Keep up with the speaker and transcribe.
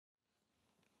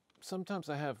sometimes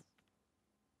I have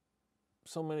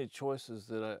so many choices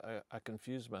that I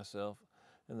confuse myself,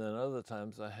 and then other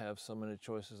times I have so many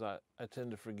choices I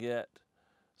tend to forget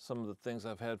some of the things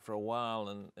I've had for a while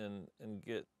and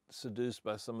get seduced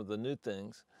by some of the new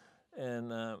things.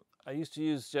 And I used to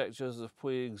use Jack Joseph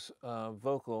Puig's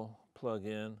vocal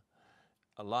plug-in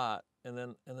a lot, and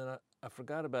then I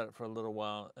forgot about it for a little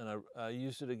while, and I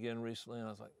used it again recently, and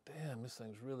I was like, damn, this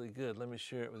thing's really good. Let me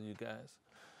share it with you guys.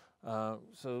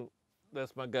 So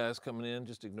that's my guys coming in.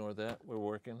 Just ignore that. We're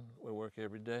working. We work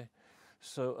every day.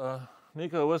 So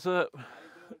Nico, what's up?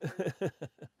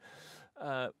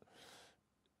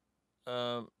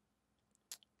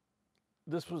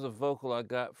 This was a vocal I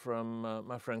got from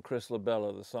my friend Chris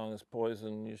LaBella. The song is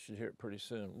Poison. You should hear it pretty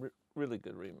soon. Really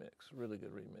good remix. Really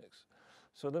good remix.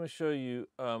 So let me show you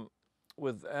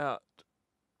without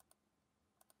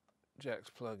Jack's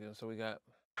plugin. So we got.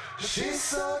 She's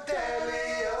so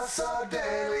deadly, oh so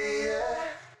deadly, yeah.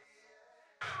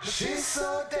 She's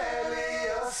so deadly,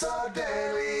 oh so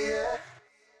deadly, yeah.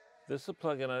 This is a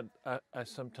plugin I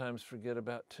sometimes forget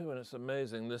about too, and it's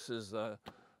amazing. This is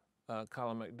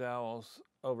Colin McDowell's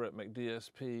over at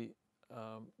McDSP.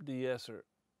 DS are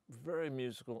very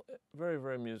musical,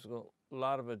 very musical. A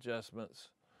lot of adjustments.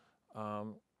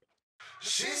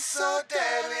 She's so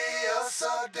deadly, oh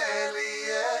so deadly,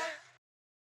 yeah.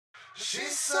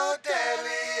 She's so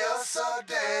deadly, oh so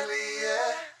deadly,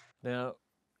 yeah. Now,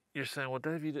 you're saying, well,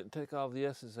 Dave, you didn't take all the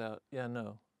S's out. Yeah,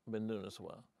 no, I've been doing this a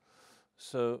while.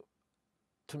 So,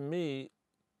 to me,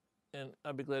 and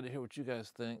I'd be glad to hear what you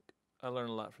guys think. I learned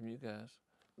a lot from you guys.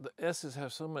 The S's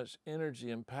have so much energy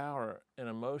and power and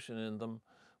emotion in them.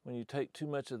 When you take too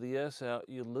much of the S out,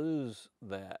 you lose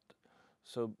that.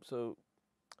 So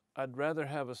I'd rather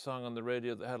have a song on the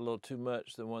radio that had a little too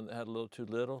much than one that had a little too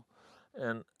little.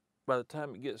 And by the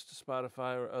time it gets to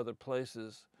Spotify or other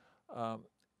places,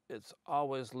 it's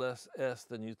always less S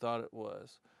than you thought it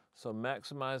was. So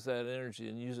maximize that energy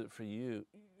and use it for you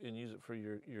and use it for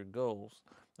your goals.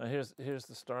 Now here's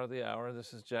the star of the hour.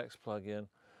 This is Jack's plug-in.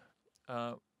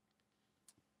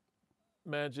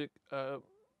 Magic,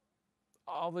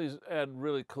 all these add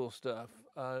really cool stuff.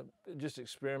 Just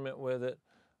experiment with it.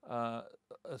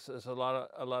 It's a lot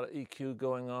of EQ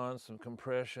going on, some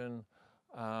compression,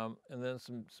 and then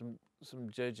some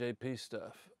JJP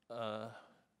stuff.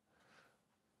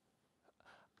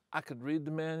 I could read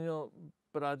the manual,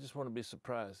 but I just want to be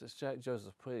surprised. It's Jack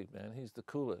Joseph Puig, man. He's the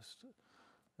coolest.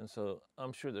 And so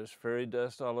I'm sure there's fairy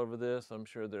dust all over this. I'm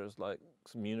sure there's like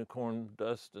some unicorn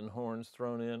dust and horns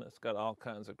thrown in. It's got all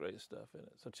kinds of great stuff in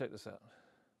it. So check this out.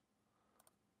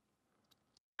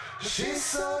 She's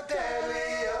so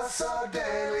deadly, oh so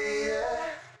deadly,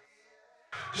 yeah.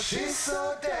 She's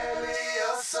so deadly,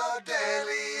 oh so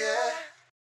deadly, yeah.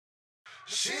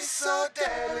 She's so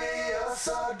deadly, oh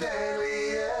so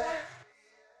deadly, yeah.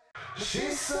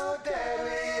 She's so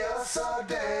deadly, oh so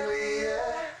deadly,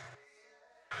 yeah.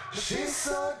 She's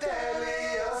so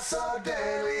deadly, oh so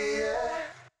deadly, yeah.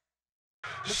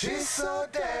 She's so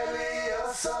deadly,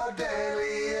 oh so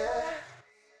deadly, yeah.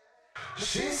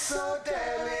 She's so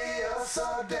deadly, oh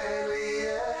so deadly,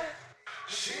 yeah.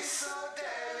 She's so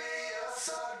deadly, oh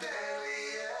so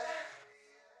deadly,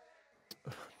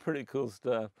 yeah. Pretty cool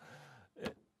stuff.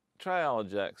 Try all of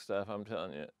Jack's stuff, I'm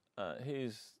telling you.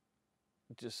 He's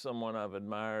just someone I've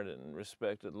admired and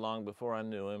respected long before I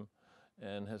knew him,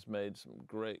 and has made some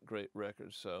great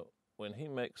records. So when he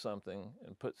makes something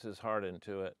and puts his heart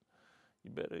into it,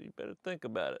 you better think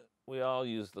about it. We all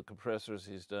use the compressors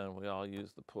he's done. We all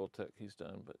use the Pultec he's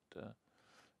done. But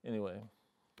anyway,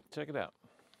 check it out.